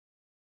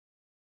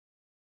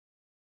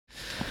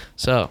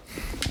So,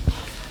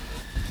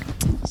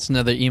 it's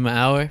another EMA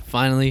hour.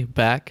 Finally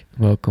back.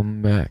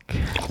 Welcome back.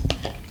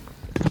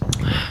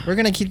 We're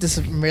gonna keep this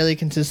really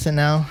consistent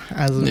now.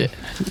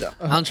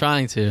 I'm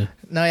trying to.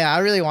 No, yeah, I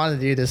really want to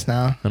do this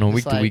now. On a Just,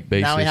 week-to-week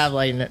basis. Now we have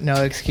like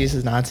no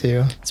excuses not to.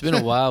 It's been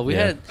a while. We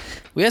Yeah.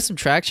 had some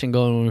traction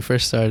going when we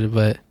first started,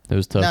 but It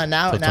was tough. No,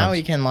 now tough times.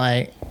 we can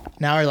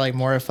now we're like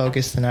more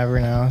focused than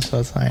ever now. So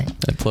it's like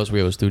And plus, we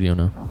have a studio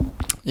now.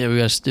 yeah, we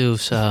got a stew,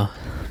 so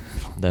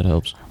That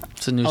helps.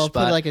 it's a new I'll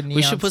spot. put, like, a We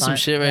neon should put some sign.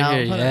 shit right Yeah, I'll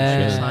here. put a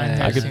neon sign Yeah,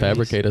 there. I could soon.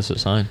 fabricate us a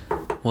sign.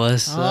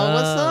 What's oh,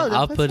 what's up?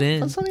 I'll put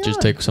in. something Just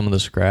on. take some of the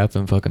scrap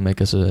and fucking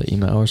make us a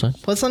email hour sign.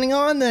 Put something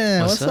on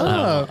there. What's What's, up?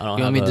 up? I don't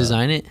You want me to have a-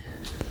 design it?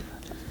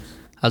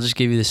 I'll just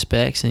give you the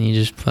specs and you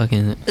just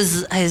fucking.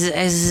 Oops.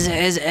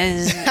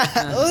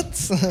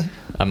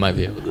 I might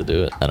be able to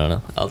do it. I don't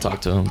know. I'll talk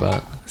to him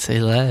about it Say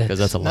less. because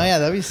that's a lot. No, yeah,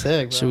 that'd be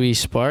sick. Bro. Should we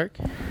spark?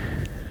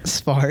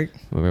 Spark?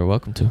 We're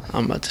welcome to.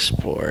 I'm about to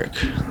spark.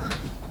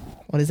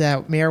 What is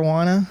that?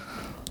 Marijuana?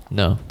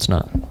 No, it's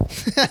not.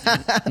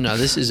 No,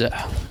 this is a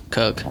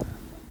Coke.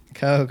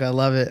 Coke. I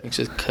love it. Mixed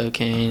with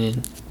cocaine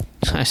and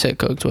I said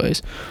Coke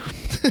twice.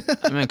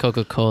 I meant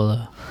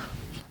Coca-Cola.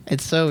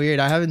 It's so weird.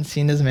 I haven't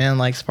seen this man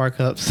like spark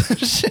up some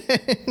shit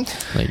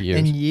Like years.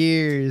 in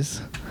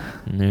years.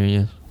 And there he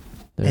is.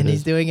 There And it he's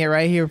is. doing it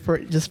right here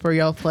just for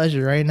y'all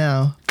pleasure right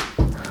now.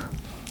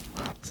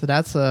 So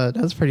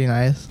that's pretty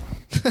nice.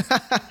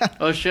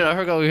 Oh shit, I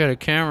forgot we had a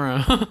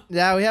camera.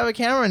 Yeah, we have a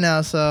camera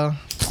now, so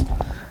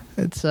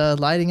it's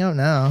lighting up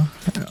now.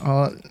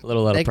 A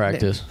little out They- of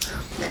practice.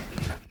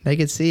 They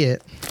could see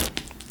it.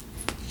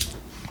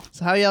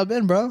 So how y'all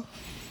been, bro?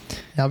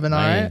 Y'all been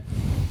all Man, right?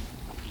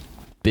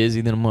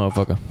 Busy than a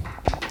motherfucker.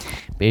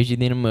 Busy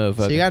than a motherfucker.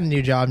 So you got a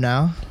new job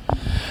now.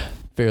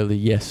 Fairly,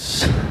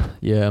 yes.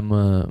 Yeah,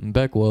 I'm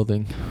back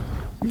welding.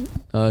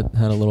 I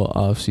had a little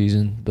off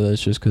season, but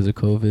that's just because of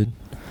COVID.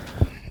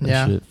 That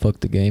Yeah. shit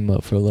fucked the game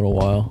up for a little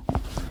while.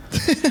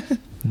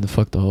 And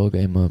fucked the whole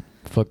game up.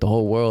 Fucked the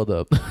whole world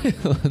up.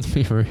 Let's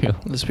be real.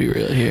 Let's be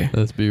real here.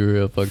 Let's be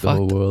real. Fucked the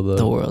whole world up.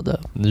 The world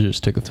up. They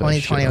just took a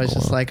 2020 was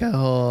just like a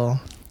whole.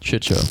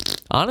 shit show.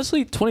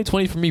 Honestly,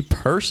 2020 for me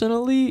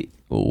personally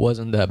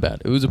wasn't that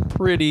bad. It was a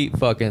pretty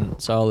fucking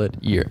solid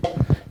year,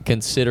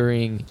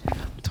 considering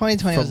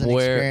 2020 was from an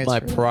where experience. my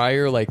for me.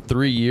 prior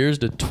 3 years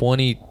to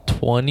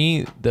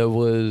 2020,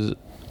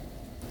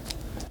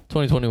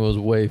 2020 was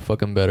way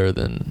fucking better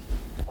than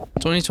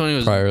 2020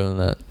 was prior than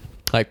that.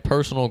 Like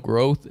personal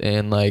growth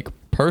and like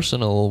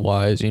personal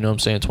wise, you know what I'm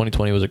saying?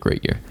 2020 was a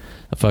great year.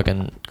 I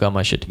fucking got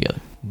my shit together.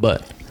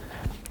 But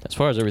as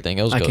far as everything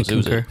else I goes,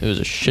 can concur. it was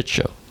a shit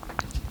show.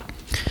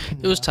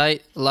 It was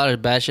tight. A lot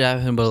of bad shit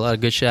happened, but a lot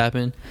of good shit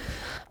happened.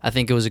 I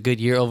think it was a good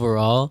year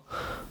overall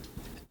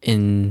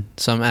in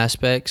some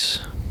aspects.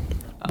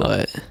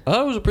 But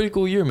Oh, it was a pretty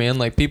cool year, man.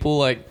 Like people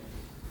like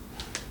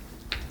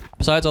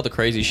besides all the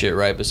crazy shit,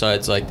 right?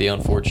 Besides like the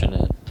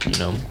unfortunate,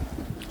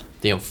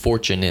 the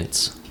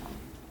unfortunates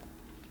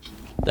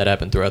that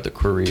happened throughout the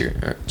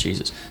career,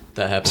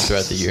 that happened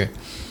throughout the year.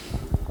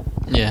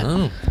 yeah,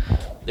 Oh,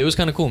 it was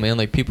kind of cool, man.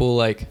 Like people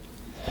like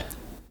I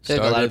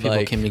think a lot of people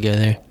like, came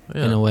together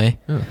in Yeah. a way.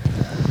 Yeah.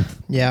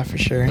 Yeah, for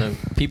sure.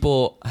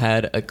 People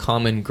had a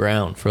common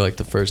ground for like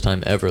the first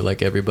time ever,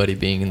 like everybody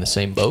being in the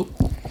same boat.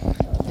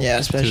 Yeah,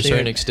 especially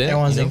certain extent,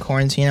 everyone's you know? in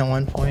quarantine at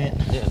one point.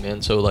 Yeah,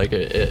 man. So like,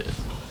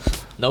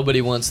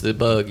 nobody wants the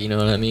bug. You know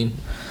what I mean?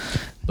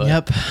 But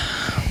Yep.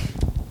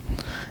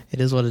 It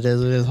is what it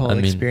is. It is a whole I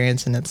mean,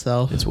 experience in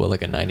itself. It's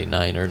like a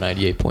 99 or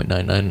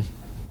 98.99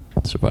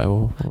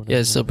 survival. or Yeah,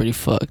 it's still pretty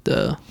fucked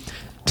though.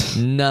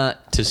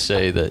 Not to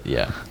say that,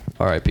 yeah.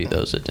 R.I.P.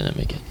 those that didn't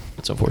make it.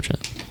 It's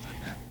unfortunate.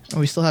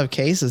 We still have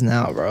cases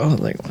now, bro.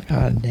 Like,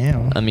 god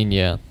damn. I mean,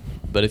 yeah.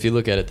 But if you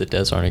look at it, the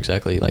deaths aren't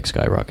exactly like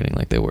skyrocketing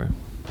like they were.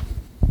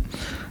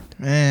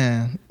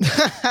 Man.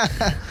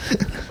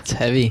 It's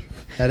heavy.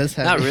 That is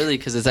heavy. Not really,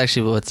 because it's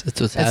actually what's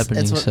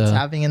happening. It's what's so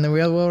happening in the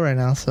real world right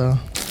now, so.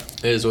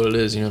 It is what it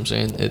is, you know what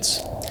I'm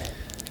saying?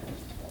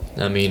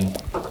 I mean,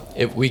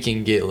 if we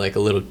can get like a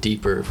little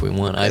deeper if we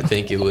want, I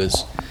think it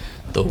was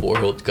the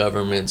world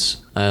government's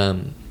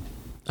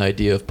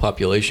idea of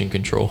population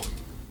control.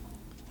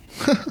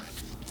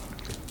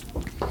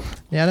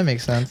 Yeah, that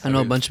makes sense. I know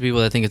a bunch of people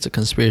that think it's a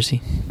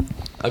conspiracy.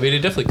 I mean, it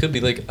definitely could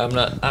be. Like, I'm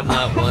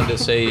not one to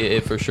say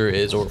it for sure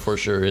is or for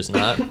sure is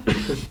not.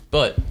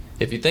 But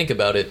if you think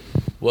about it,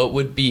 what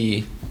would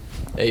be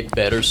a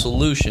better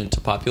solution to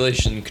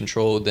population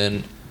control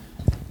than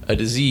a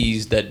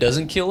disease that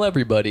doesn't kill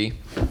everybody,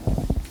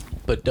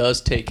 but does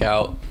take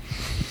out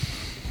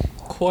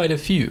quite a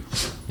few?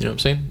 You know what I'm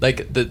saying?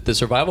 Like, the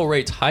survival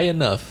rate's high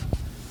enough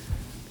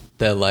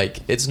that, like,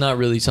 it's not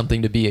really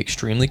something to be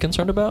extremely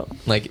concerned about.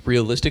 Like,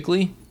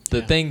 realistically,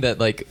 the thing that,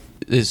 like,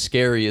 is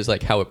scary is,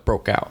 like, how it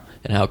broke out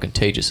and how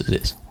contagious it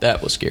is.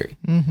 That was scary.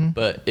 Mm-hmm.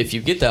 But if you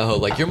get that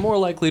hope, like, you're more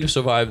likely to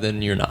survive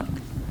than you're not.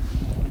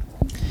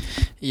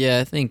 Yeah,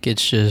 I think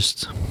it's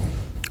just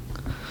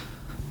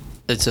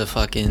it's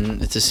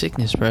a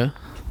sickness, bro.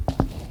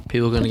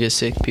 People are gonna get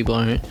sick. People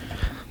aren't.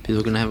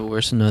 People are gonna have it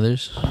worse than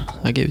others.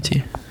 I give it to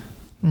you.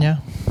 Yeah.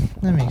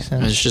 That makes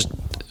sense. It's just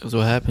it's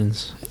what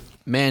happens.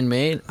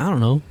 Man-made? I don't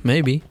know.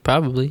 Maybe.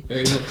 Probably.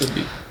 Very well could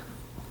be.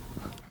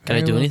 Can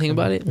I do anything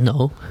about it?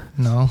 No.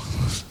 No.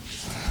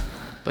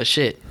 But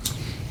shit.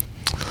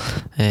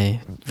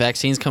 Hey,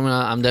 vaccines coming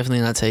out. I'm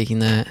definitely not taking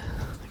that.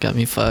 Got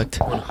me fucked.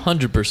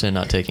 100%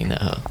 not taking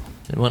that, huh?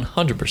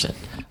 100%.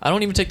 I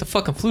don't even take the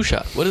fucking flu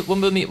shot.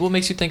 What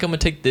makes you think I'm gonna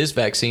take this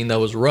vaccine that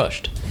was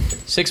rushed?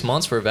 6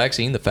 months for a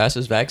vaccine, the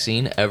fastest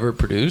vaccine ever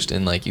produced,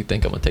 and like you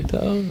think I'm gonna take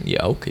that? Oh,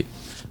 yeah, okay.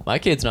 My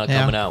kid's not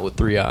coming out with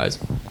 3 eyes.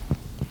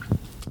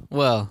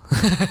 Well. But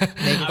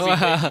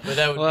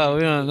that would Well,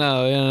 we don't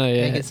know. We don't know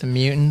Make it yet. some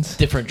mutants.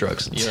 different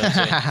drugs. You know what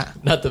I'm saying?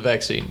 Not the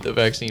vaccine. The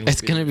vaccine.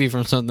 It's gonna be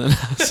from something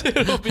else.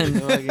 It'll be The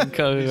fucking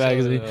COVID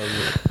vaccine.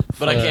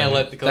 But I can't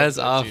let the COVID That's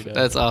off. vaccine out.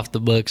 That's off the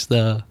books,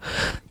 though.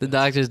 The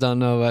doctors don't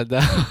know about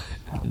that.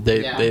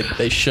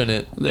 They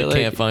shouldn't. They They're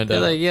can't find they're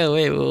out. like, yo,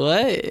 wait,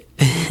 what?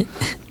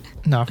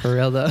 Not for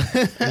real though.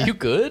 You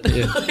good?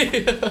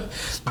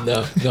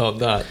 No, I'm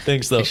not.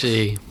 Thanks though.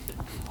 Actually,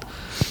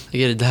 I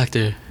get a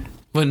doctor,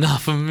 but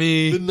not for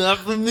me. Not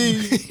for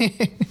me.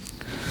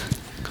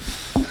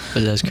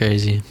 But that's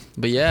crazy.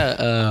 But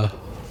yeah,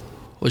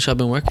 what y'all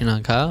been working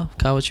on, Kyle?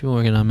 Kyle, what you been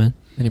working on, man?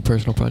 Any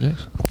personal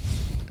projects?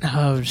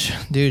 Oh,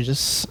 dude,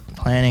 just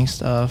planning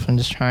stuff and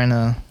just trying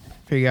to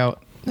figure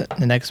out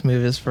the next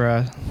move is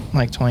for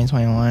like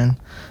 2021,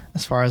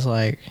 as far as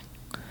like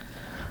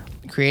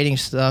creating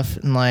stuff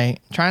and like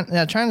trying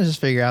to just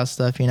figure out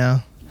stuff, you know,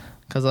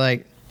 because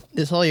like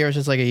this whole year was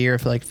just like a year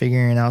for like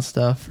figuring out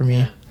stuff for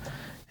me,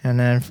 and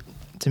then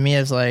to me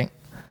it's like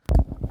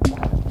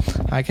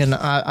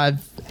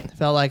I've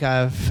felt like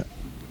I've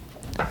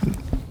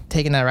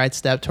taken that right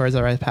step towards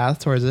the right path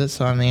towards it.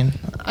 So I mean,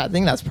 I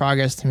think that's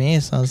progress to me.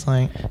 So it's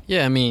like,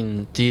 Yeah, I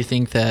mean, do you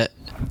think that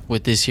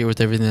with this year,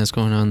 with everything that's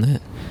going on,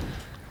 that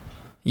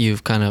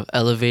you've kind of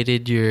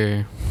elevated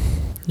your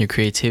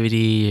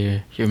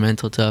creativity, your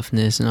mental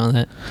toughness, and all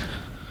that?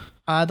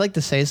 I'd like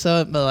to say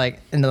so, but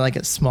like in like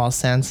a small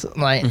sense.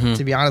 Like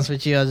to be honest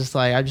with you, I'm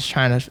just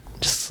trying to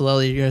just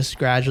slowly, just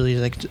gradually,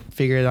 like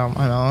figure it out on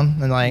my own,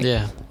 and like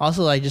Yeah.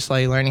 also like just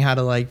like learning how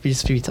to like be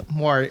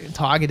more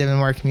talkative and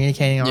more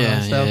communicating on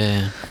that stuff.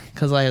 Yeah.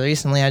 Because like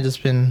recently, it's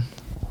been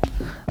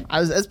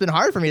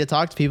hard for me to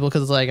talk to people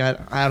because like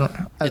I don't.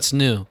 It's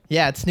new.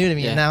 Yeah, it's new to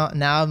me. Yeah. And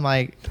now I'm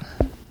like,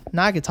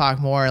 now I could talk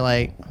more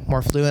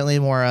fluently,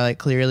 more like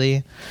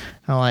clearly.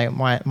 I'm like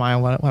what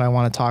I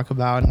want to talk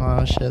about and all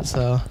that shit.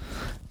 So.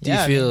 Do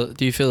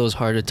you feel it was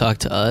hard to talk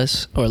to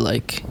us, or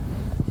like?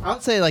 I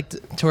would say like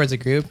towards a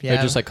group, yeah.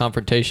 Or just like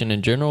confrontation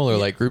in general, or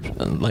like groups,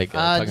 like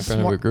talking in just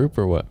front of more- a group,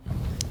 or what?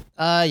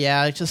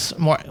 Yeah, it's just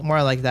more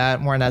like that,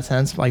 more in that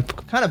sense, like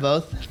kind of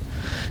both.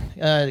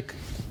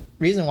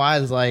 Reason why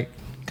is like,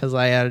 cause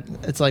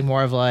it's like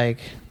more of like,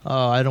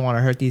 oh, I don't want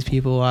to hurt these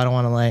people. I don't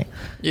want to like,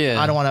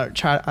 Yeah. I don't want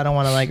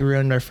to like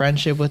ruin their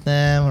friendship with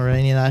them or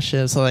any of that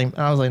shit. So like,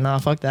 I was like, nah,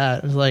 fuck that.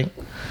 It was like,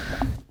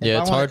 Yeah,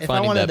 it's hard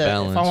finding that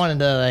balance. If I wanted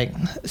to like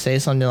say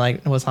something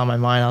like what's on my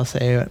mind, I'll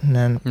say it, and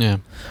then Yeah.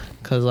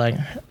 because like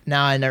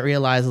now I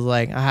realize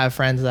like I have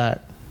friends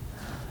that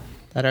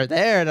are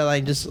there to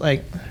like just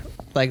like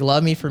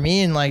love me for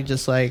me and like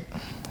just like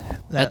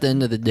that, At the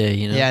end of the day,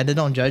 you know. yeah, they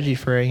don't judge you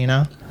for it, you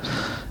know,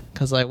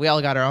 because like we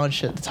all got our own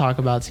shit to talk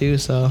about too.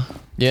 So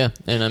Yeah,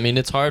 and I mean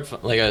it's hard.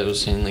 Like I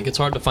was saying, like it's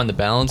hard to find the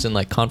balance in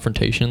like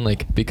confrontation,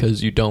 like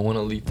because you don't want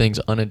to leave things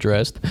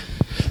unaddressed,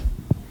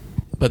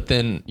 but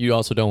then you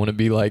also don't want to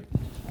be like,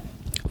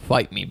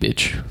 fight me,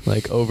 bitch,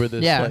 like over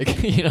this. Yeah.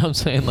 Like you know what I'm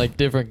saying, like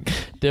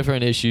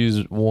different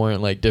issues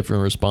warrant like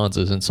different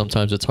responses, and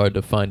sometimes it's hard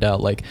to find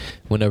out like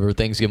whenever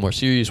things get more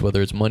serious,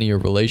 whether it's money or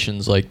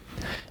relations, like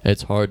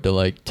it's hard to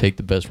like take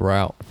the best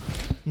route.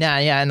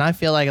 yeah, and I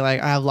feel like I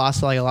have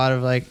lost like a lot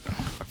of like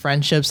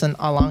friendships and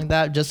along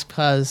that just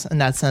because in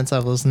that sense I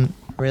wasn't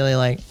really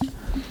like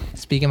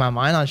speaking my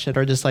mind on shit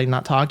or just like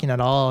not talking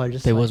at all or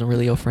just They like, wasn't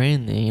really your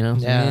friend then, you know what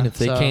I'm Yeah, saying? If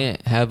they so-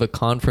 can't have a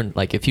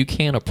like if you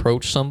can't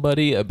approach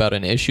somebody about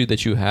an issue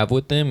that you have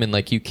with them and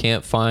like you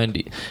can't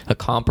find a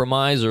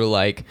compromise or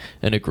like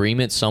an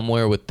agreement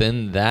somewhere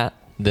within that,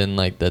 then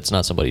like that's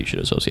not somebody you should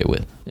associate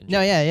with.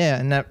 No, yeah,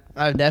 and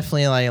I've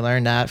definitely like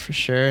learned that for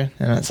sure.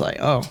 And it's like,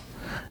 oh,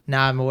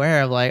 now I'm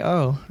aware of like,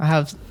 oh, I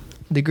have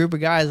the group of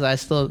guys that I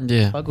still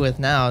Yeah. fuck with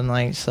now, and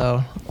like,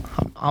 so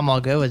I'm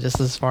all good with just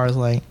as far as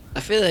like, I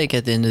feel like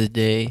at the end of the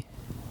day,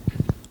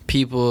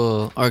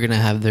 people are gonna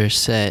have their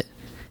set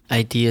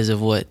ideas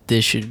of what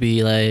this should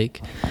be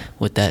like,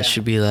 what that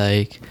should be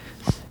like,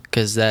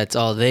 because that's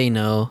all they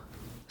know.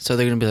 So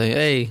they're gonna be like,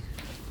 "Hey,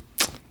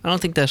 I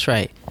don't think that's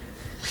right."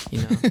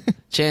 You know,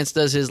 Chance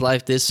does his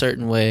life this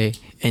certain way,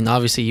 and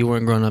obviously you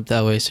weren't growing up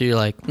that way, so you're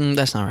like,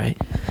 "That's not right."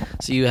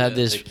 So you have Yeah,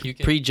 this like, you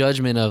can-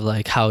 prejudgment of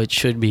like how it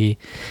should be,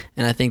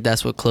 and I think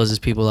that's what closes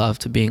people off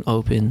to being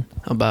open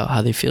about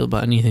how they feel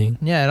about anything.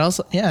 yeah, it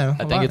also, yeah.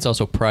 I think it's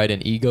also pride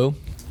and ego.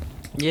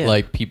 Yeah,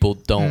 Like people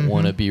don't Mhm.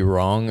 want to be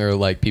wrong, or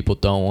like people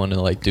don't want to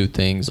like do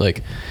things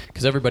like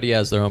because everybody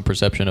has their own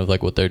perception of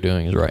like what they're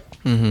doing is right,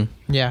 mm-hmm.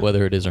 yeah,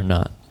 whether it is or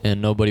not.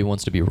 and nobody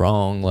wants to be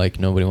wrong. Like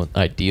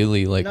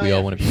ideally, like No, we yeah,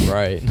 all want for to be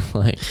right.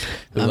 Like,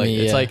 I like mean,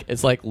 it's yeah.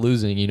 it's like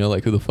losing. You know,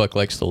 like who the fuck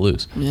likes to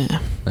lose? Yeah.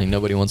 Like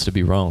nobody wants to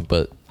be wrong.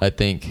 But I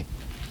think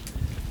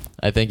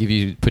if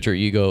you put your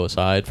ego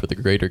aside for the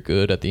greater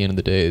good, at the end of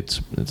the day,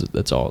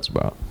 that's all it's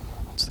about.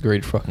 It's the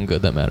greater fucking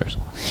good that matters.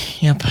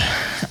 Yep.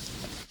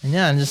 And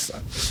yeah, and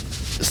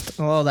just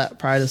all that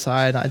pride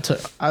aside, and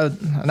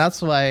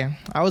that's why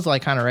I was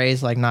like kind of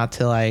raised like not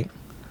to like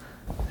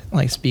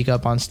speak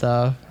up on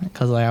stuff,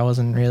 because like I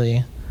wasn't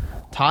really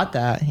taught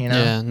that, you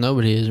know. Yeah,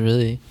 nobody is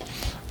really.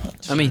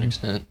 To I mean, an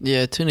extent.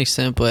 yeah, to an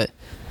extent, but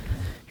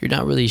you're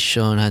not really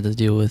shown how to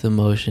deal with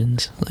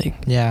emotions. Like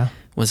Yeah.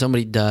 when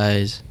somebody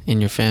dies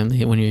in your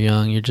family when you're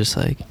young, you're just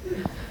like,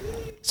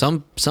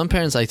 some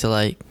parents like to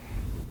like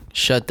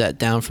shut that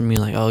down from you,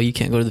 like, oh, you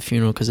can't go to the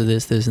funeral because of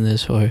this and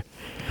this, or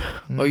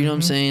you know what I'm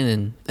Mhm. saying,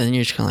 and then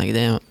you're just kind of like,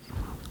 damn,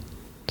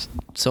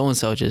 so and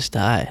so just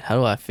died. How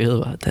do I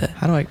feel about that?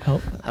 How do I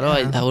help?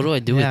 What do I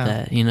do with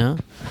that? You know.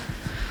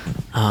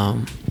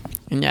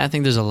 And yeah, I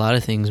think there's a lot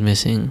of things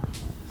missing,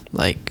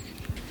 like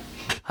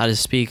how to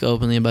speak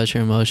openly about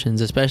your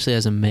emotions, especially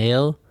as a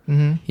male.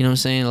 Mm-hmm. You know what I'm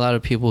saying? A lot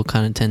of people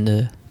kind of tend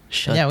to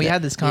shut. Yeah, we that-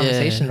 had this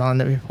conversation Yeah. on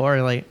it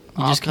before. Like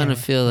You just kind of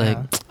feel like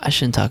I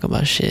shouldn't talk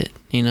about shit.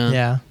 You know?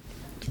 yeah.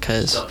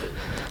 Because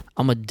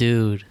I'm a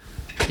dude.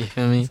 You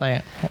feel me? It's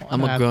like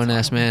I'm a grown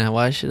ass man.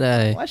 Why should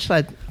I? Why should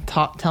I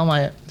tell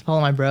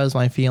my bros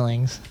my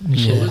feelings and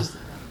shit? Yeah.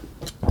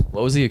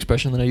 What was the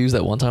expression that I used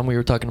that one time we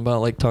were talking about,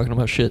 like talking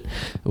about shit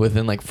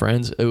within like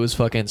friends? It was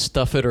fucking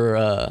stuff it,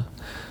 or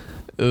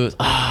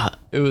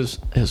it was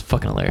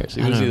fucking hilarious.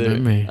 It I was don't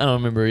remember. I don't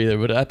remember either,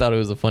 but I thought it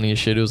was the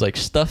funniest shit. It was like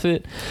stuff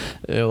it,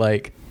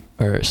 like,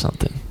 or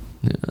something.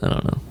 Yeah, I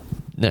don't know.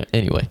 No,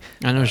 anyway,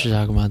 I know what you're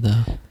talking about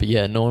though. but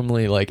yeah,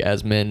 normally like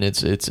as men,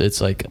 it's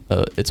like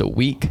it's a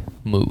weak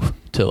move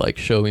to like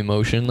show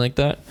emotion like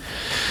that,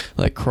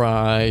 like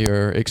cry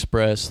or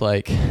express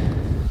like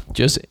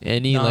just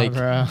any Nah, like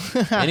bro.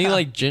 any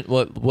like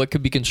what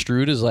could be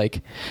construed as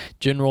like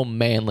general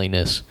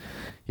manliness.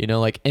 You know,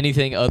 like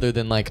anything other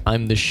than like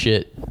I'm the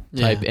shit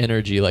type Yeah.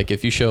 energy. Like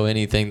if you show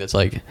anything that's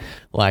like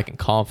lacking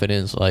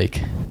confidence,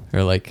 like,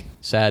 or like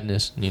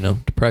sadness, you know,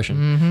 depression,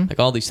 Mhm. like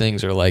all these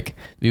things are like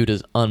viewed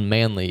as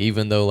unmanly,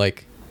 even though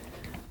like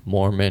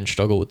more men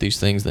struggle with these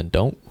things than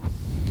don't.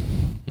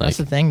 That's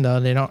the thing, though.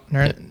 They don't.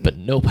 But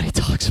nobody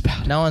talks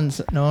about it. No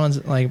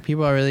one's like,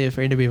 people are really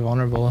afraid to be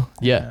vulnerable.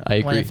 Yeah, I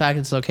When agree. in fact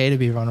it's okay to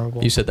be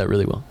vulnerable. You said that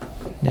really well.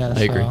 Yeah, that's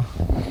I agree. all.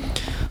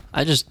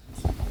 I just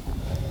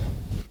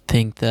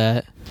think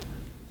that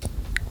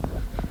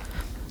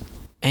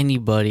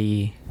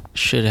anybody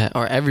should have,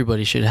 or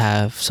everybody should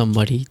have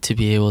somebody to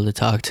be able to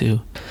talk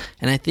to.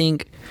 And I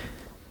think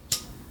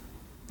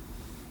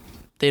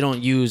they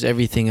don't use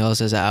everything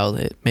else as an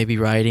outlet. Maybe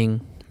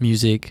writing,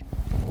 music,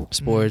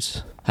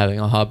 sports. Having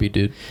a hobby,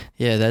 dude,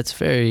 Yeah, that's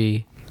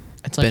very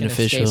It's like an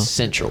beneficial. escape.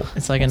 essential.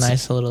 It's like a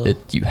nice little.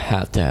 You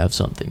have to have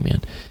something,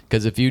 man.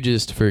 Because if you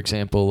just, for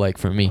example, like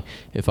for me,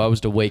 if I was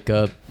to wake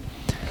up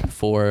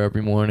 4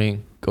 every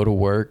morning, go to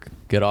work,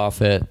 get off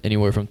at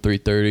anywhere from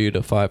 3:30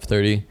 to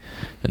 5:30,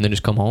 and then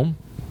just come home,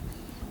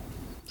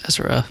 That's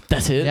rough.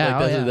 that's it. Yeah,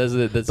 like, oh, that's yeah.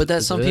 it. But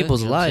that's some it,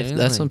 people's you know what I'm life. saying?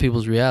 That's Like- some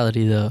people's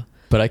reality, though.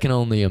 But I can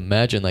only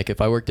imagine, like, if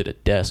I worked at a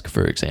desk,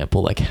 for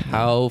example, like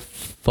how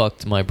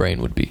fucked my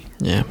brain would be.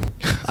 Yeah,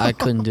 I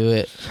couldn't do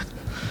it.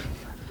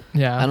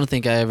 Yeah. I don't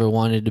think I ever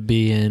wanted to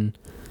be in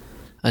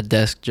a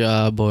desk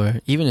job or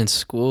even in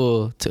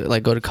school to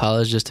like go to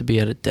college just to be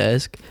at a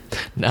desk.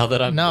 Now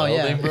that I'm No,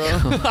 yeah. welding, bro,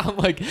 I'm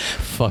like,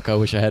 fuck, I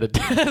wish I had a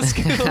desk.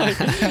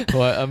 Like,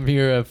 well, I'm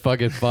here at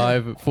fucking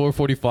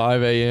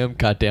 4:45 a.m.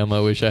 Goddamn, I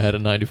wish I had a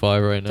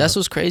 95 right now. That's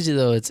what's crazy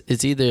though. It's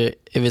either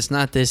if it's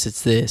not this,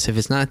 it's this. If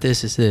it's not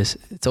this, it's this.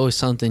 It's always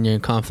something you're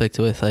in conflict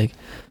with. Like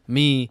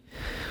me,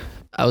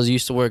 I was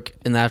used to work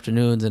in the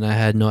afternoons and I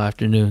had no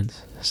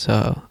afternoons.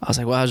 So I was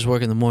like, well, I'll just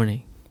work in the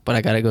morning, but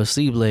I gotta go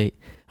sleep late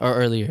or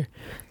earlier.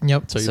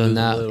 Yep. So you So lose a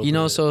now, little you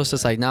know, bit, so it's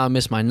just like now I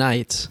miss my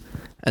nights,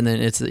 and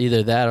then it's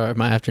either that or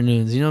my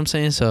afternoons. You know what I'm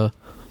saying? So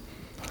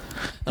I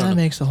don't That know.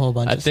 makes a whole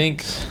bunch I of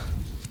think, sense.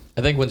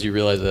 I think once you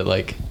realize that,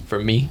 like, for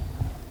me,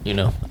 you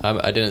know,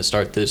 I didn't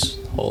start this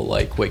whole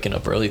like waking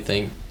up early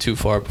thing too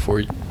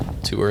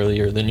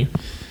earlier than you.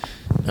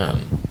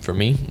 For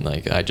me,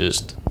 like, I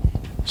just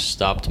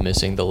stopped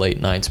missing the late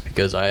nights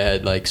because I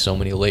had like so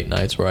many late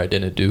nights where I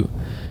didn't do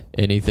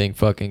anything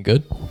fucking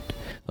good.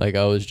 Like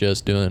I was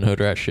just doing hood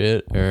rat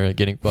shit or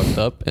getting fucked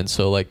up, and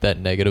so like that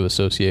negative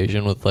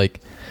association with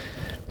like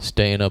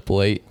staying up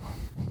late,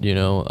 you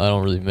know, I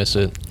don't really miss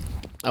it.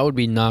 I would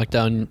be knocked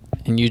out and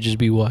you just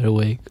be wide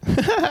awake.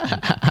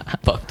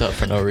 Fucked up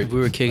for no If reason.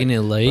 we were kicking it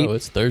late, Oh,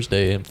 it's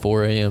Thursday and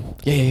 4 a.m.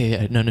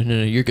 Yeah. No,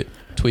 you're good.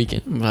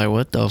 Tweaking. I'm like,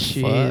 what the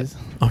Jeez.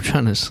 fuck? I'm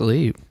trying to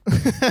sleep.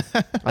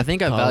 I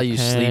think I value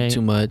Okay. sleep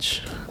too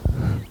much.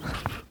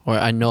 Or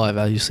I know I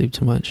value sleep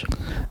too much.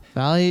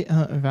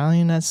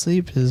 Valuing that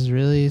sleep is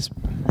really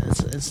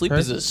Sleep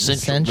is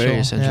essential. Very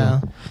essential.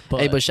 Yeah.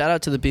 Hey, but shout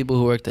out to the people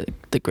who work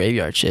the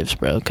graveyard shifts,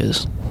 bro,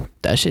 because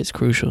that shit's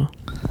crucial.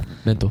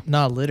 mental.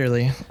 Not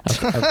literally. I've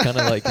kind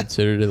of like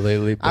considered it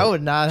lately. But I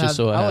would not just have.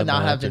 so I have would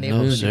not my have been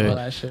afternoon. able to No, do sir.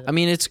 that shit. I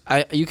mean,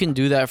 you can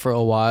do that for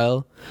a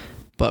while,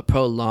 but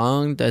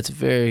prolonged, that's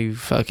very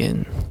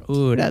fucking.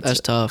 Ooh, That's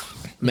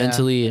tough,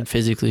 mentally and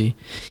physically.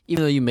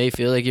 Even though you may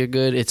feel like you're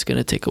good, it's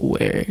gonna take a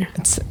wear.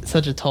 it's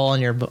such a toll on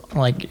your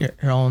like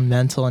your own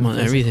mental and On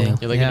physical. everything.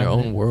 You're like in your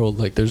own world.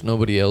 Like there's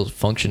nobody else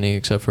functioning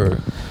except for.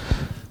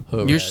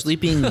 whoever You're has-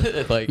 sleeping.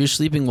 like You're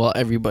sleeping while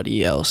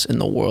everybody else in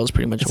the world's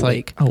pretty much It's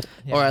awake, like, oh,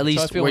 yeah. or at I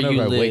least feel where you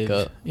whenever I live. wake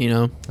up. You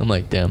know, I'm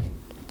like, damn,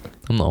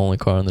 I'm the only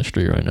car on the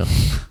street right now.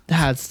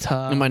 That's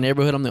tough. in my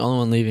neighborhood, I'm the only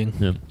one leaving.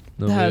 Yeah,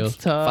 nobody That's else.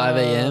 tough. 5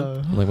 a.m.?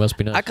 I'm like, must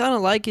be nice. I kind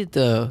of like it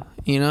though.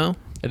 You know,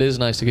 It is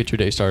nice to get your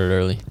day started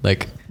early.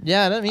 Like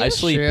Yeah, that means I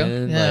sleep true.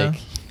 in Yeah.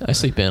 like I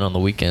sleep in on the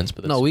weekends,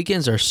 but no, that's-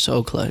 weekends are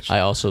so clutch.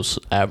 I also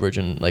average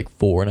in like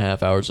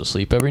 4.5 hours of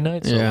sleep every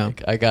night. So Yeah.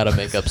 like, I gotta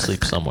make up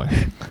sleep somewhere.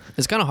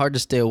 It's kind of hard to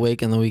stay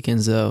awake on the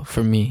weekends though.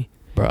 For me,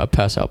 Bro, I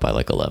pass out by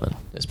like 11. I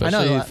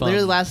Especially know. if I'm-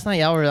 Literally last night,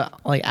 y'all were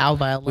like out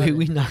by 11.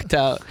 we knocked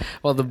out.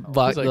 Well, the it was,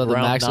 box, like, the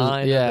round max was.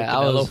 9 Yeah,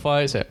 I was.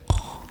 fight.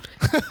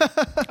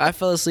 I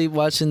fell asleep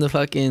watching the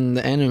fucking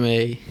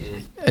anime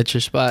at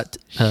your spot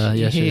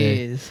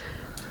yesterday. Jeez.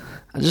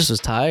 I just was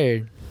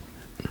tired.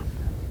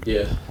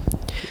 Yeah.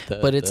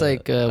 But it's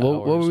like,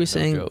 what were we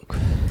saying?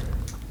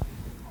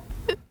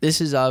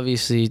 This is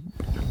obviously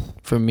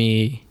for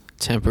me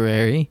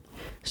temporary,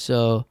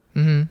 so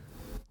Mm-hmm.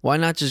 why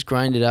not just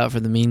grind it out for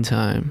the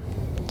meantime,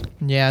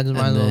 Yeah, just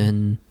might and as well.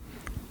 then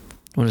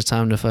when it's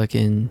time to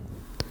fucking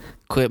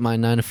quit my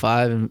 9 to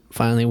 5 and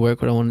finally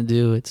work what I want to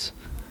do, it's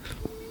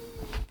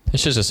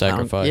It's just a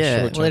sacrifice.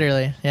 yeah. short-term.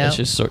 Literally. Yeah. It's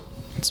just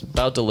it's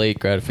about delayed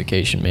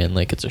gratification, man.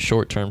 Like it's a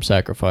short-term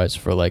sacrifice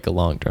for like a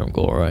long-term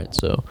goal, right?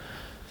 So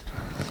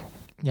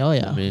Oh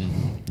yeah. I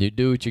mean, you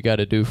do what you got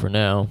to do for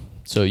now,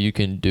 so you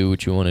can do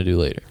what you want to do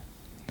later.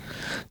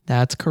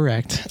 That's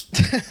correct.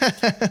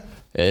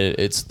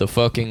 It's the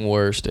fucking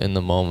worst in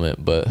the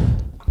moment, but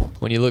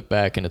when you look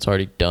back and it's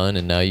already done,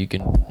 and now you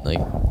can like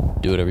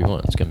do whatever you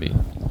want, it's gonna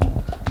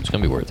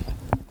be worth it.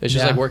 It's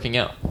just Yeah. like working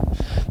out.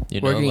 You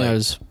know, working like, out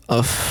is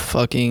a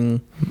fucking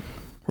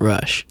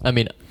rush. I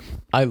mean,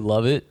 I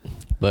love it,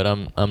 but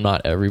I'm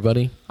not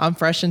everybody. I'm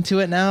fresh into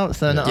it now,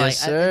 so no, Yes, like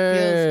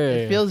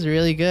sir. it feels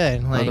really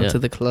good. Like Welcome Yeah. to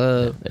the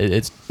club.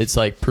 It's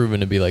like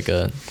proven to be like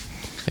an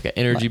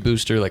energy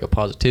booster, like a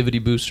positivity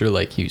booster.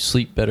 Like you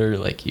sleep better,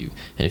 and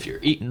if you're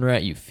eating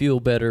right, you feel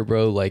better,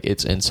 bro. Like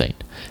it's insane.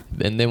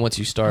 And then once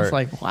you start, it's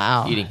like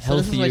wow. eating So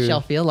this is what healthier. y'all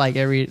feel like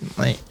every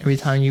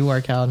time you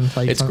work out and it's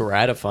like it's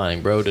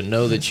gratifying, bro, to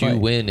know that It's you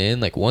like- win in.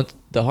 Like once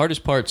the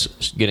hardest part's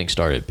getting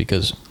started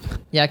because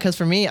Yeah, because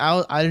for me,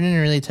 I didn't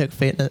really take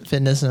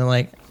fitness and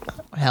like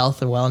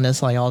health and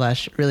wellness, like all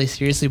that really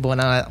seriously. But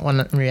when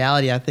in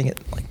reality, I think it,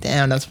 like,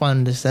 damn, that's one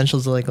of the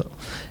essentials of like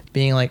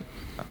being like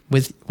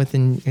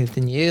within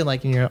you,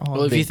 like in your own.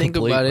 Well, if you being think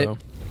complete, about it, bro.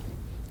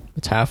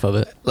 It's half of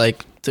it.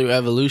 like through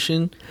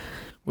evolution,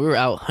 we were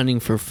out hunting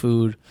for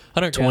food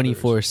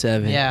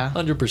 24/7. Yeah.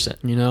 100%.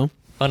 You know?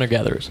 Hunter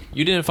gatherers.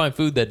 You didn't find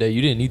food that day.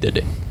 You didn't eat that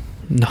day.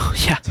 No,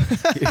 yeah.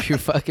 you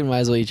fucking might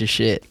as well eat your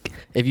shit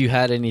if you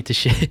had any to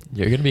shit.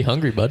 You're gonna be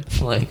hungry, bud.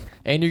 Like,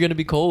 and you're gonna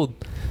be cold.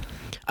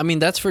 I mean,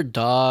 that's for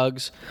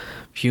dogs,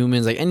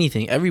 humans, like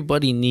anything.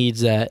 Everybody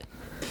needs that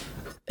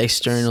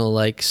external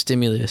like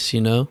stimulus,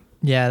 you know?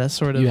 Yeah, that's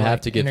sort of You like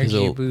have to get energy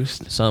physical,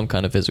 boost. some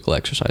kind of physical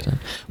exercise in.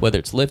 Whether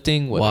it's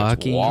lifting, whether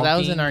Walking. it's walking, That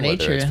was in our whether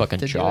nature it's fucking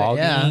to do it, jogging,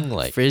 yeah.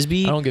 like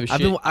Frisbee. I don't give a shit. I I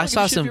don't saw give a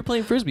shit if some. you're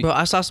playing frisbee. Bro,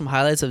 I saw some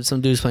highlights of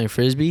some dudes playing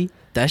frisbee.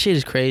 That shit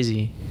is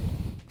crazy.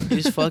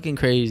 It's fucking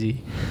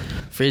crazy.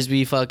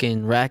 Frisbee,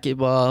 fucking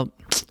racquetball.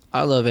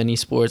 I love any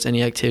sports,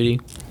 any activity.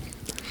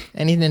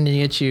 Anything to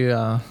get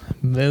you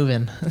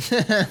moving.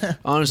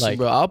 Honestly, Like-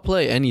 bro, I'll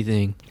play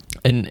anything.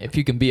 And if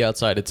you can be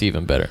outside, it's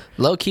even better.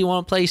 Low key,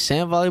 want to play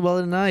sand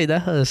volleyball tonight?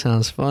 That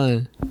sounds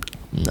fun.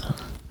 No.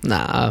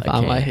 Nah,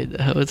 I might hit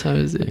that. What time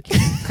is it?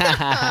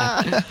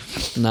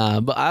 Nah,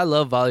 but I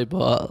love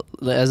volleyball.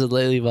 As of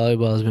lately,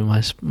 volleyball has been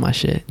my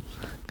shit.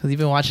 Because you've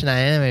been watching that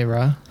anime,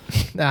 bro.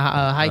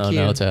 Haikyuu. Oh,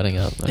 no, it's adding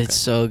up. Okay. It's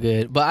so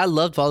good. But I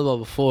loved volleyball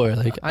before.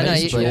 Like I know,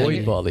 used to play you- it.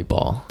 enjoyed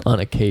volleyball on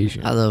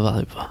occasion. I love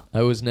volleyball.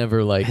 I was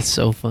never like, It's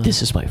so fun.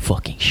 this is my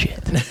fucking shit.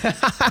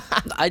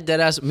 I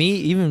deadass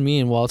me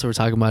and Walter were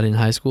talking about it in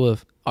high school.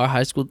 If our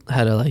high school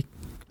had a like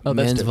Oh,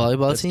 that's men's different.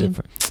 volleyball That's team,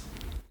 different.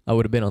 I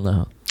would have been on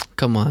that.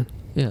 come on,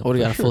 Yeah, I would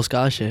have got a for full sure.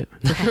 scholarship.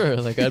 For sure.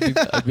 Like I'd be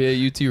at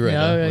UT right Yeah,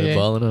 now, yeah, like, yeah.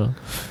 balling out.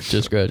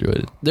 Just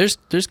graduated. There's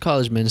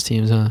college men's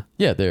teams, huh?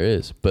 Yeah, there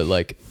is, but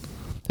like,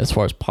 as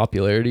far as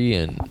popularity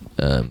and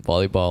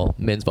volleyball,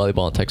 men's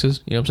volleyball in Texas,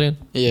 you know what I'm saying?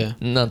 Yeah.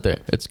 Not there.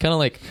 It's kind of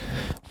like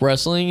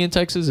wrestling in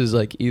Texas is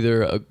like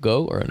either a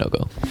go or a no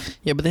go.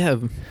 Yeah, but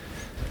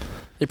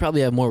they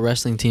probably have more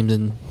wrestling teams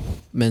than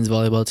men's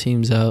volleyball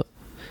teams out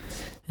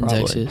in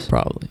Texas.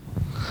 Probably.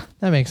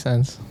 That makes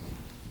sense.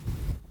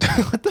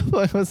 What the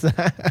fuck was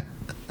that?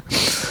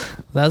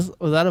 Was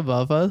that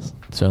above us?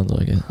 Sounds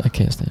like it. I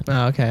can't stand it.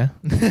 Oh, okay.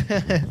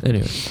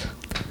 Anyway,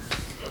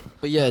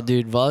 But yeah,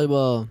 dude,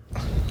 volleyball,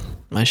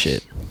 my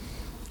shit.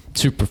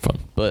 super fun.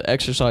 But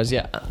exercise,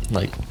 yeah.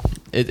 Like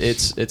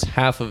it's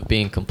half of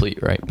being complete,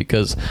 right?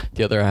 Because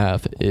the other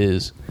half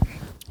is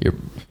your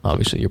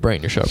obviously your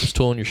brain, your sharpest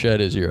tool in your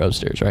shed is your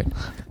upstairs, right?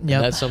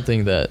 Yeah. That's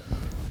something that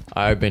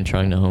I've been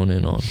trying to hone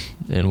in on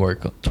and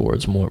work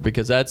towards more,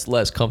 because that's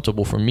less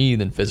comfortable for me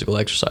than physical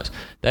exercise.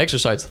 The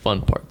exercise is the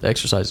fun part. The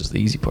exercise is the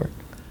easy part.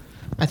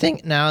 I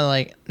think now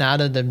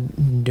that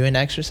I'm doing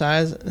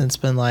exercise, it's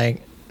been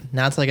like,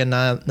 now it's like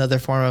another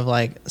form of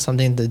like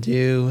something to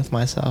do with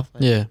myself.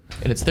 Like, Yeah.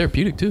 And it's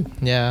therapeutic too.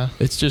 Yeah.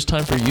 It's just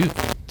time for you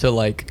to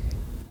like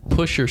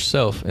push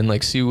yourself and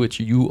like see what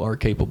you are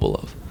capable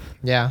of.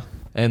 Yeah.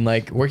 And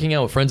like working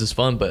out with friends is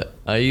fun, but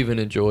I even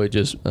enjoy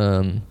just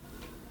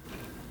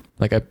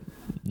like I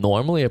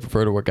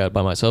prefer to work out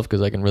by myself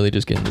because I can really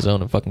just get in the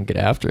zone and fucking get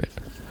after it.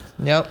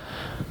 Yep.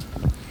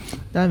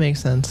 That makes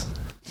sense.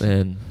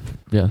 And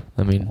yeah,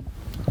 I mean,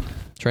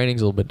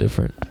 training's a little bit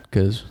different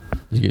because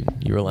you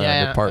rely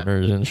on your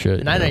partners and shit.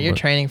 And I know you're but-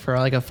 training for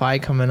like a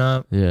fight coming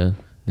up. Yeah,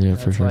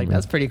 That's for sure. like, man.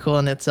 that's pretty cool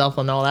in itself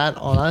and all that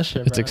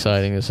shit. It's bro.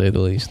 exciting to say the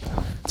least.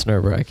 It's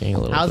nerve wracking a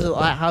little. How's bit, it?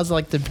 but How's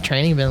like the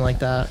training been like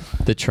that?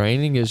 The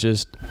training is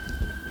just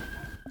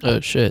Oh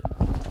shit.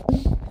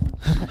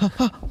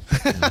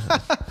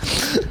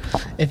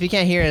 If you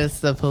can't hear it, it's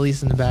the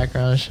police in the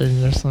background.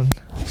 There's some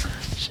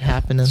shit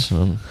happening.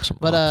 some.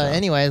 But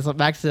anyways,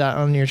 back to that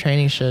on your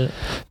training shit.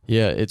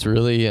 Yeah, it's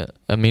really.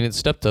 I mean, it's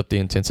stepped up the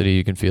intensity.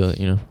 You can feel it.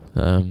 You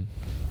know,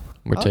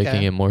 we're Okay.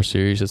 taking it more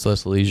serious. It's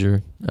less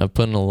leisure. I've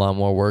put in a lot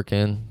more work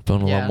in.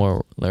 Putting a lot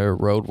more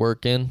road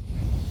work in.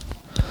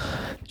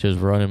 Just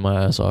running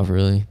my ass off,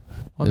 really.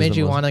 What is made the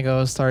you most- want to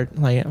go start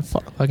like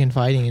fucking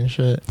fighting and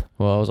shit?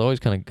 Well, I was always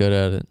kind of good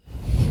at it.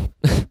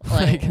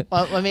 Like,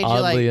 what made you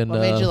oddly like? What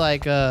made you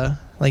enough.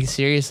 like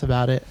serious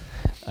about it?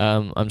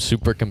 I'm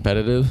super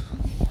competitive,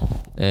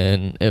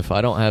 and if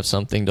I don't have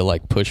something to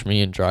like push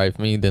me and drive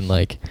me, then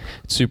like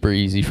it's super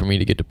easy for me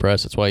to get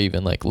depressed. That's why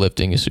even like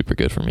lifting is super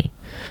good for me.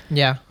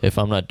 Yeah. If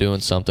I'm not doing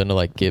something to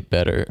like get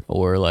better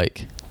or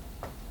like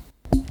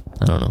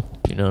I don't know,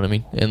 you know what I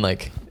mean? And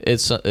like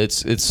it's not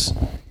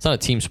a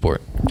team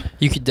sport.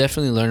 You could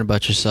definitely learn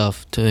about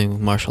yourself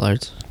doing martial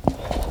arts.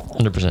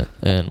 100%.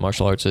 And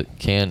martial arts, it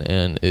can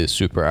and is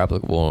super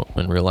applicable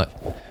in real life.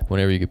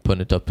 Whenever you get put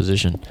in a tough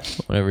position,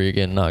 whenever you're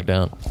getting knocked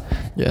down,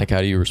 Yeah. like how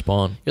do you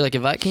respond? You're like,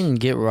 if I can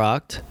get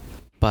rocked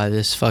by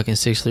this fucking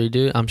 6'3"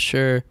 dude, I'm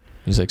sure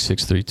He's like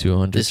 6'3",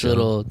 200. this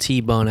little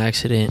T-bone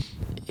accident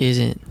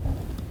isn't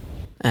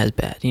as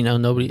bad. You know,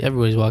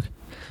 everybody's walking.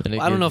 And it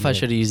Well, I don't know gives if I you,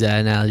 should have used that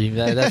analogy.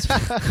 That's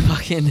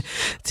fucking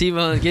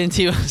T-bone. Getting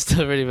T-bone is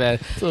still pretty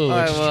bad. a little All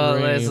right, well,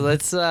 extreme.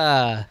 let's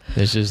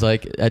It's just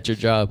like at your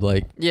job,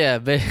 like yeah,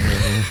 but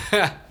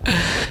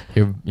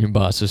your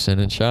boss is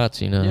sending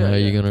shots. You know, Yeah, how are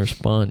you yeah. gonna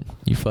respond?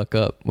 You fuck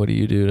up. What do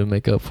you do to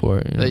make up for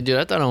it? You know? like, dude,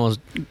 I thought I almost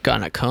got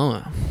in a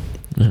coma.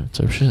 Yeah,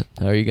 so shit.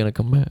 How are you gonna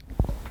come back?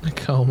 A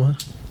coma.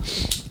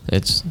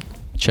 It's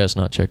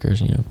chestnut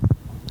checkers. You know.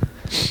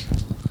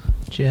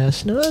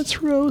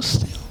 Chestnuts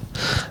roast.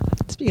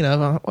 Speaking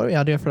of, what are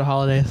y'all doing for the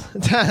holidays?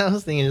 I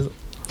was thinking,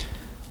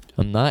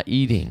 I'm not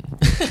eating.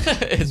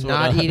 Is what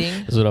Not I- eating?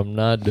 is what I'm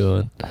not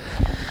doing.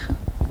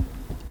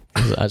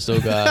 'Cause I still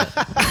got.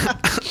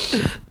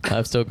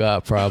 I've still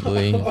got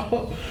probably.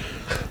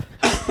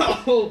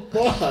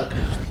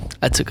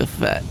 I took a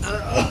fat.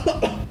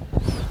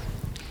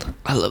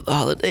 I love the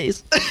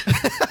holidays.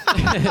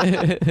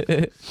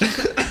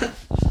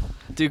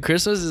 Dude,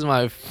 Christmas is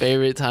my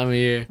favorite time of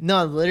year.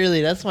 no,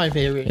 literally, that's my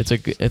favorite. It's a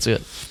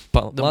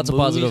The lots of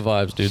positive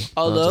vibes, dude.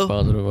 Although- Lots of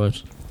positive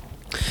vibes.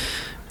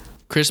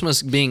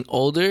 Christmas being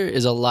older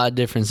is a lot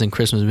different than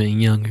Christmas being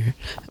younger.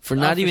 For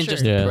not for even sure.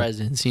 just Yeah. the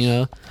presents, you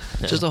know?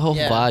 Yeah. Just the whole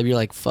Yeah. vibe. You're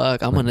like,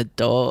 fuck, I'm an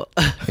adult.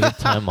 I get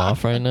time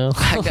off right now.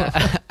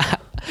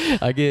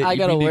 I get. I you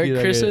gotta need to work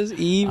get- Christmas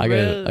Eve, I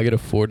bro. get a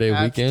 4-day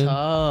That's weekend.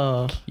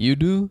 tough. You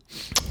do?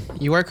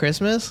 You work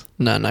Christmas?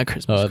 No, not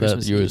Christmas. Oh,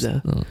 Christmas that's yours.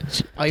 Eve, though.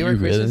 Oh, you Do work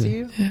Christmas really?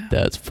 Eve? Yeah.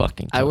 That's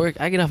fucking. I tough.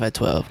 get off at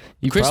 12.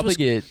 You Christmas, probably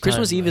get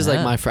Christmas time Eve and is a like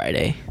half. my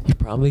Friday. You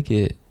probably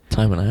get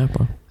time and a half,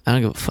 bro. I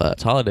don't give a fuck.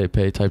 It's holiday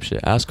pay type shit.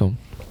 Ask them.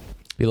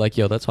 Be like,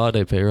 yo, that's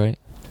holiday pay, right?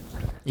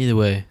 Either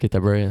way, Get that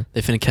bread.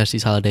 they finna catch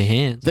these holiday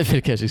hands. They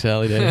finna catch these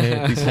holiday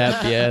hands. These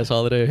happy ass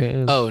holiday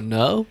hands. Oh,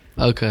 no?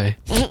 Okay.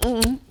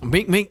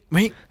 Mink.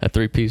 That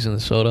 3-piece in the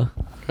soda.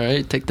 All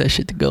right, take that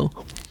shit to go.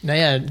 No,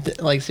 yeah,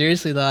 like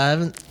seriously though, I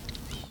haven't.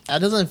 That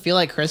doesn't feel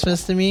like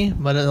Christmas to me,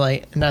 but it,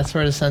 like in that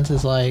sort of sense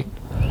is like,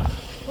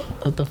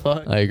 what the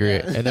fuck? I agree.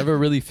 Yeah. It never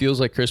really feels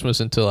like Christmas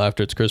until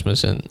after it's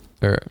Christmas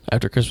or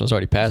after Christmas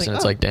already passed, like, and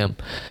it's oh. like, damn,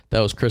 that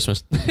was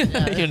Christmas.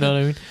 Yeah. You know what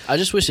I mean? I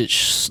just wish it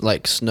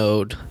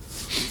snowed.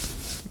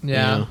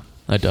 Yeah. You know?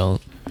 I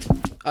don't.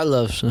 I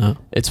love snow.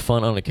 It's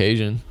fun on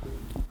occasion.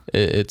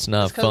 It's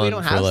not It's 'cause fun we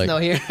don't for have like. snow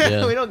here.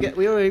 Yeah. we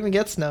don't even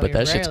get snow But here.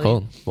 that shit's rarely.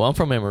 cold. Well, I'm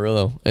from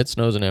Amarillo. It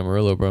snows in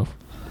Amarillo, bro.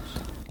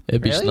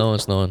 It'd be Really?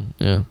 snowing.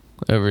 Yeah,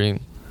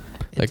 everything.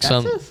 In Like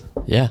some. Texas?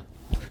 Yeah,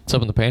 it's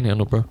up in the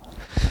Panhandle, bro.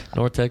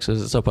 North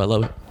Texas, it's up. I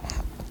love it.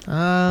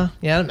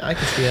 Yeah, I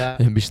can see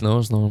that. It'd be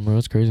snowing, bro.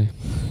 It's crazy.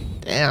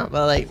 Damn,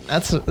 but like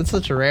that's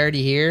such a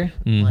rarity here.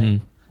 Mm-hmm.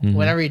 Like, Mhm.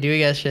 Whenever you do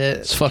get shit,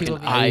 It's fucking people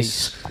be-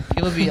 ice.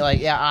 People be like,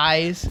 yeah,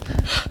 eyes.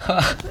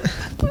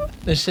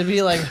 There should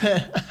be like.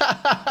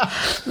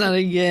 Not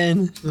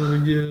again.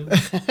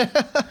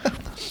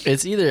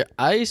 It's either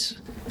ice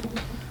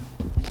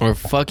or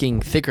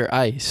fucking thicker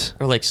ice.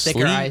 Or like Thicker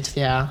sleet. ice,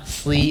 yeah.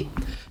 Sleet.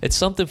 It's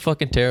something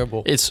fucking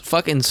terrible. It's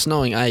fucking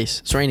snowing ice.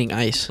 It's raining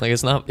ice. Like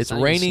it's not. It's not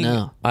even raining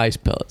snow. ice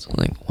pellets. I'm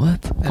like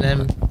what? And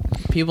then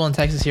people in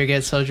Texas here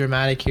get so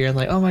dramatic here,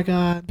 like, oh my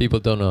god. People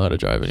don't know how to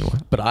drive anymore.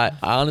 But I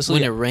honestly,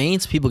 When it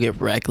rains, people get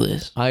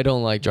reckless. I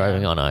don't like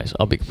driving on ice.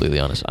 I'll be completely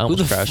honest. I Who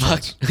the almost crashed fuck?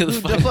 once. Who the Who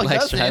the fuck fuck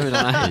likes does it? driving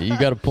on Yeah, ice? you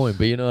got a point,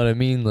 but you know what I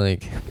mean.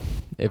 Like,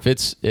 if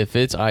it's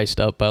iced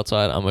up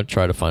outside, I'm gonna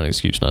try to find an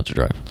excuse not to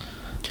drive.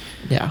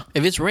 Yeah.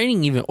 If it's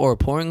raining even or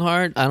pouring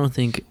hard, I don't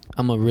think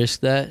I'm gonna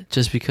risk that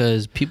just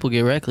because people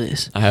get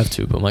reckless. I have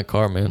to, but my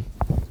car, man,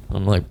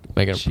 I'm like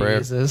making a prayer.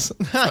 Jesus.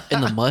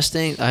 In the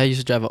Mustang, I used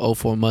to drive a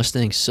 04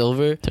 Mustang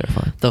Silver.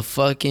 Terrifying. The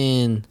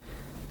fucking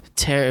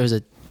it was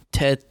a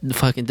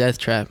fucking death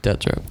trap. Death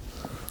trap.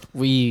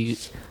 We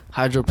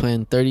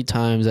hydroplaned 30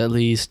 times at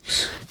least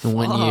in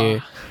one Fuck.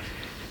 year.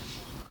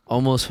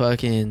 Almost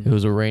fucking It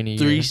was a rainy year.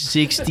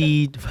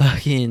 360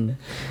 fucking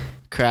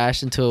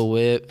crashed into a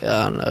whip. I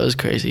don't know, it was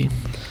crazy.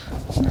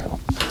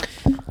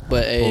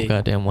 But Full hey,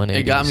 goddamn 180s.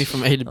 it got me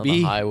from A to on B.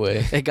 the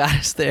highway. It got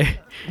us there.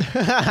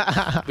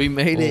 We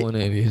made Full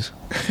it.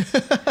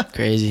 180s.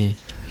 Crazy.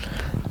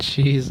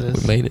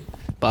 Jesus. We made it.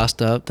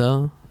 Bossed up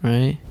though,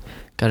 right?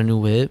 Got a new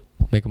whip.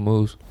 Making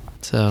moves.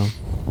 So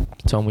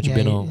Tell them what you Yeah,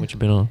 been yeah. on. What you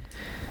been on.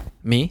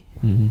 me,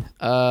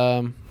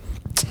 Mm-hmm.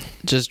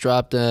 just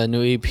dropped a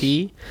new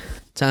EP.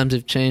 Times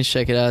have changed.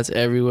 Check it out. It's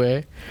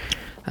everywhere.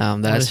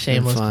 That's That's a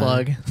shameless been fun.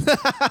 plug.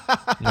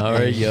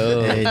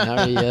 Nario. Hey,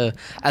 Nario.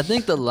 I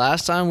think the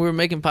last time we were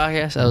making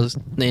podcasts, I was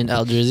named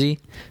Al Drizzy.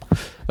 I'm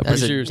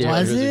That's pretty a sure you're still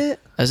Was Drizzy. it?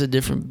 That's a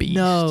different beast.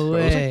 No Bro, it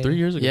was way. like 3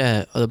 years ago.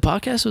 Yeah, the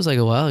podcast was like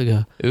a while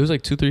ago. It was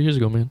like 2-3 years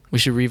ago, man. We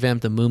should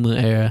revamp the Moo Moo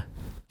era.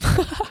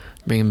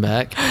 Bring him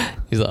back.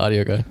 He's the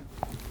audio guy.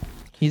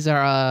 He's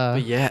our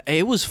But yeah,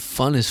 it was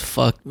fun as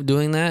fuck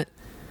doing that.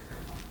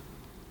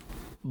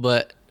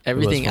 But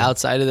everything fun.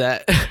 outside of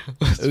that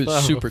It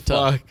was super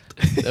tough.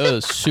 fucked. That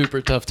was a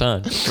super tough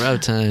time.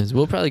 Rough times.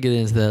 We'll probably get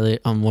into that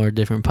later on more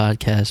different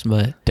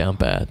podcasts, Down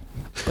bad.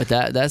 but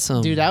that's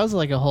dude, that was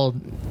like a whole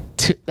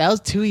that was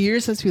 2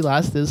 years since we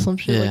last did some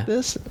shit Yeah. like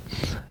this.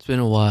 it's been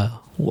a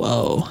while.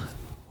 Whoa.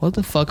 What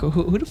the fuck?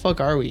 Who the fuck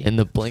are we? In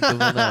the blink of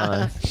an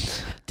eye.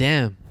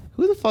 Damn,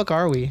 Who the fuck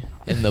are we?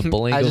 In the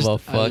blink I of just- a I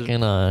just-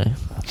 fucking eye.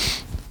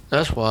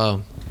 that's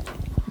wild.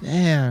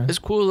 Man. It's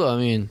cool though. I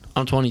mean,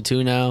 I'm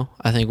 22 now.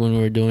 I think when we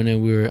were doing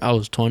it, I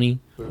was 20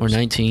 or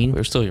 19.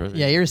 We're still young.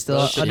 Yeah, you're still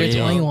Relatively under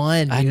young.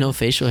 21. I had dude. no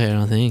facial hair. I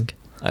don't think.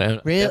 I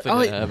don't Really?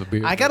 definitely Oh, have a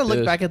beard. I gotta like look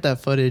this. back at that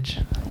footage.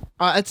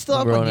 It's still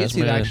up on Grown-ass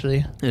YouTube, man.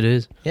 actually. It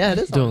is. Yeah, it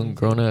is. Doing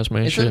grown ass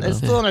man It's, shit.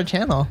 it's now. still on our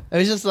channel. It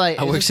was just like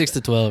I work 6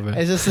 to 12, bro.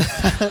 It's just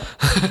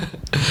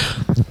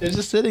it's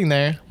just sitting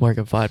there.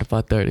 Working 5 to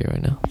 5:30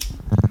 right now.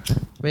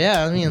 But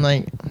yeah, I mean,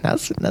 like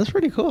that's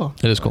pretty cool.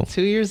 It is cool.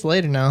 2 years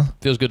later now,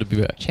 Feels good to be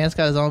back. Chance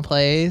got his own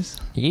plays, so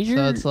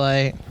it's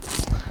like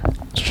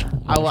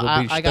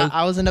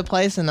I was in a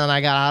place and then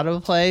I got out of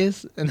a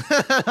place and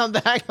then I'm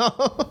back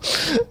home.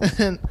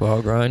 And We're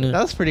all grinding.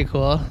 that was pretty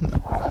cool.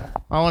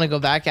 I want to go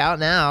back out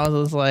now.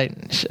 So it's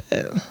like shit.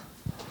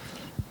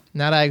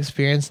 Now that I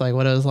experienced like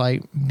what it was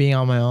like being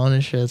on my own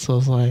and shit, so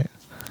it's like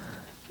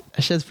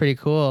that shit's pretty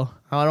cool.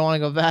 I don't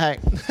want to go back.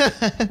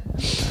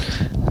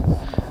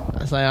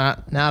 It's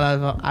like now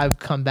that I've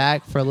come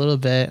back for a little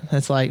bit,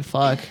 it's like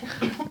fuck.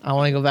 I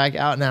want to go back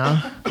out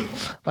now,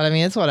 but I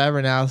mean it's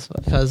whatever now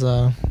because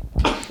now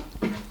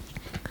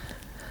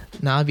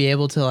I'll be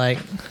able to like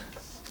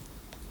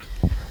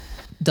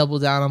double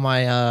down on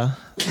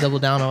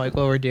like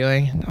what we're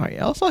doing. Are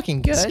y'all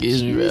fucking good?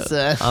 Excuse me, bro.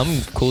 Jesus.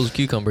 I'm cool as a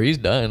cucumber. He's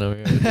dying over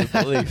here.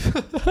 I believe.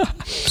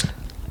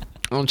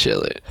 I'm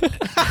chilling.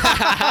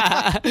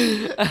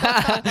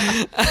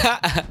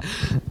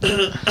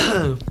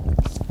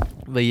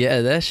 But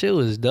yeah, that shit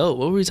was dope.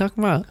 What were we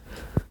talking about?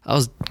 I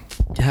was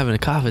having a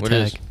cough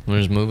attack. We're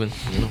just moving.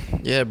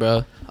 Yeah,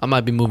 bro. I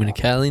might be moving to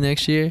Cali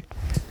next year.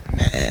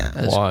 Man,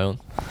 That's- Wild.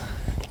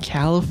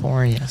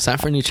 California. It's time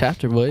for a new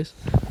chapter, boys.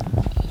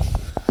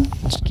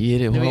 Just get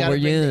it Do we while gotta we're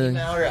bring the young.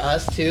 email or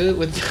us too?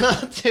 With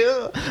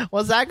two?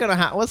 What's that gonna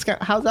how's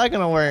that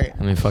gonna work?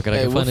 I mean, fuck it. I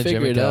Hey, can we'll find a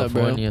gym figure in it out,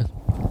 bro. California.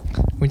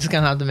 We just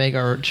gonna have to make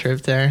our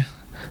trip there,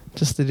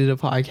 just to do the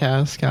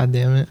podcast. God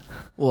damn it,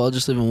 Well, I'll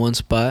just live in one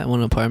spot,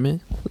 one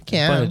apartment. we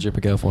Find a can. gym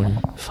in California.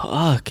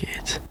 Fuck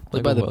it.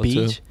 Live by Might the go well,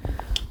 too. beach.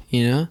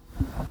 You know?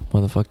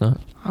 Why the fuck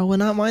not? I would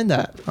not mind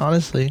that,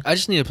 honestly. I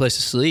just need a place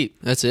to sleep.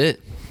 That's it.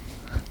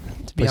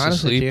 To be Place to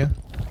honest with sleep. you,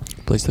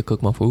 Place to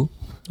cook my food.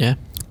 Yeah.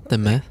 The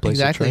meth. Place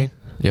to exactly. train.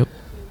 Yep.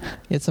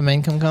 Get some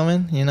income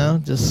coming, you know.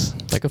 Just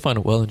I could find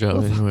a welding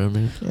job anywhere,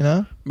 man. you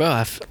know.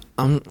 Bro,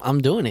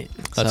 I'm doing it.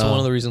 That's So, one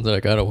of the reasons that I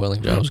got a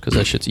welding job, because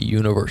that shit's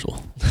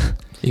universal.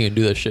 You can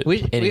do that shit.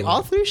 We anywhere.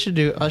 all three should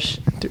do. Us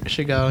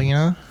should go. You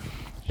know.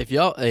 If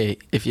y'all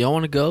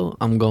want to go,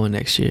 I'm going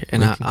next year.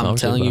 And We I'm can conversate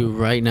telling about you it.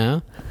 right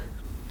now,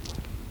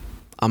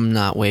 I'm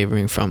not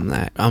wavering from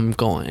that. I'm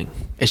going.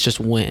 It's just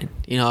when.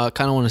 You know, I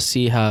kind of want to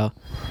see how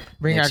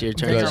next year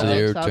turns Rest of the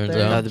year hopes turns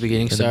there. out. how the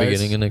beginning In the starts,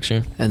 beginning of next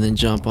year. and then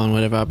jump on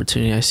whatever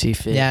opportunity I see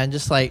fit. Yeah, and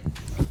just like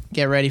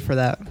get ready for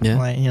that. Yeah.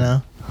 Like, you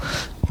know,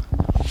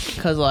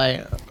 because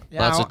like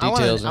yeah, Lots of I wanna-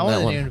 details in I want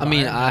that a one. new I mean,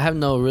 environment. I have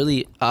no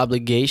really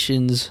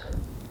obligations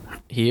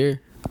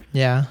here.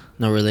 Yeah.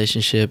 No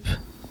relationship.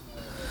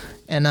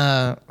 And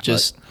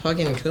Just- but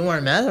fucking Kumar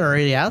and Meth are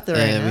already out there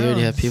right Yeah, now. we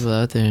already have people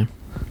out there.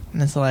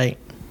 And it's like,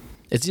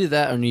 It's either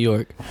that or New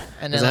York.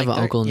 and 'Cause then I have like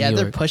an uncle in yeah, New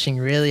they're York. pushing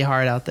really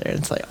hard out there.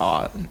 It's like,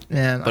 oh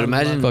man. But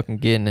imagine- Fucking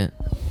getting it.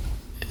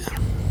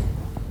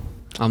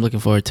 I'm looking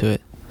forward to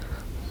it.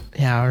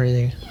 Yeah,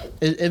 really.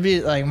 It'd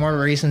be like more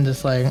reason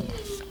just like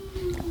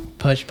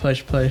push,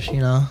 you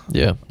know.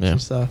 Yeah, yeah. Some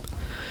stuff.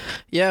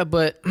 Yeah,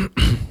 but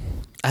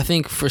I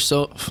think for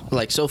so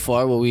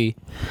far what we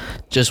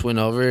just went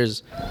over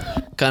is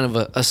kind of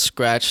a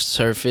scratched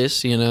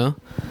surface, you know.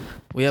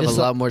 We have Just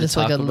a lot more to just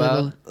talk like a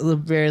about, little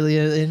barely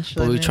an inch.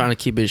 but we're trying to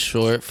keep it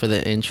short for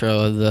the intro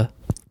of the,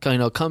 you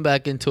know, come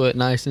back into it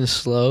nice and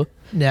slow.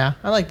 Yeah,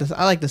 I like this.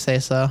 I like to say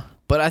so.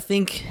 But I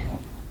think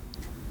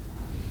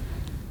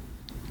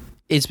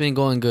it's been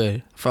going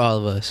good for all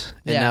of us,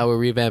 and Yeah. now we're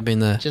revamping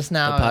the Just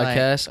now, the like-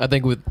 podcast. I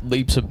think with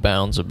leaps of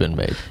bounds have been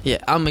made. Yeah,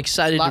 I'm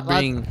excited to Lots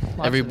bring of-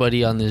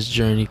 everybody on this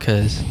journey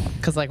because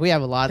Cause like we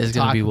have a lot It's to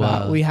gonna talk be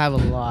about. wild. We have a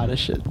lot of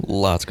shit.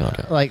 Lots of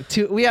content. Like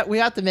we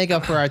have to make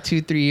up for our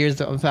 2-3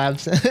 years of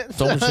absence.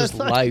 So much just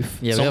life.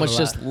 Yeah, we so have a much lot.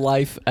 just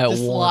life at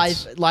Just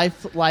once.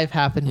 life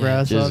happened, bro.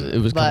 Yeah, Just,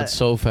 it was coming but-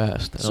 so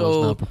fast. And I So-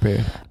 was not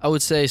prepared. I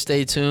would say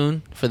stay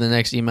tuned for the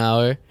next email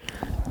hour.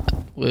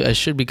 I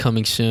should be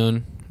coming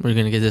soon. We're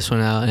gonna get this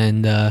one out,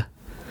 and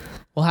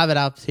We'll have it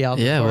out to y'all.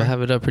 yeah, before. we'll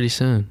have it up pretty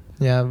soon.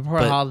 Yeah, before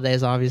but- the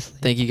holidays, obviously.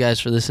 Thank you guys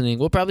for listening.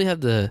 We'll probably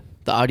have the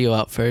audio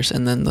out first,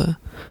 and then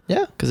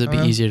Yeah, because it'd be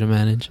alright. easier to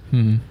manage.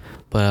 Hmm.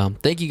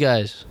 But thank you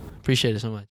guys. Appreciate it so much.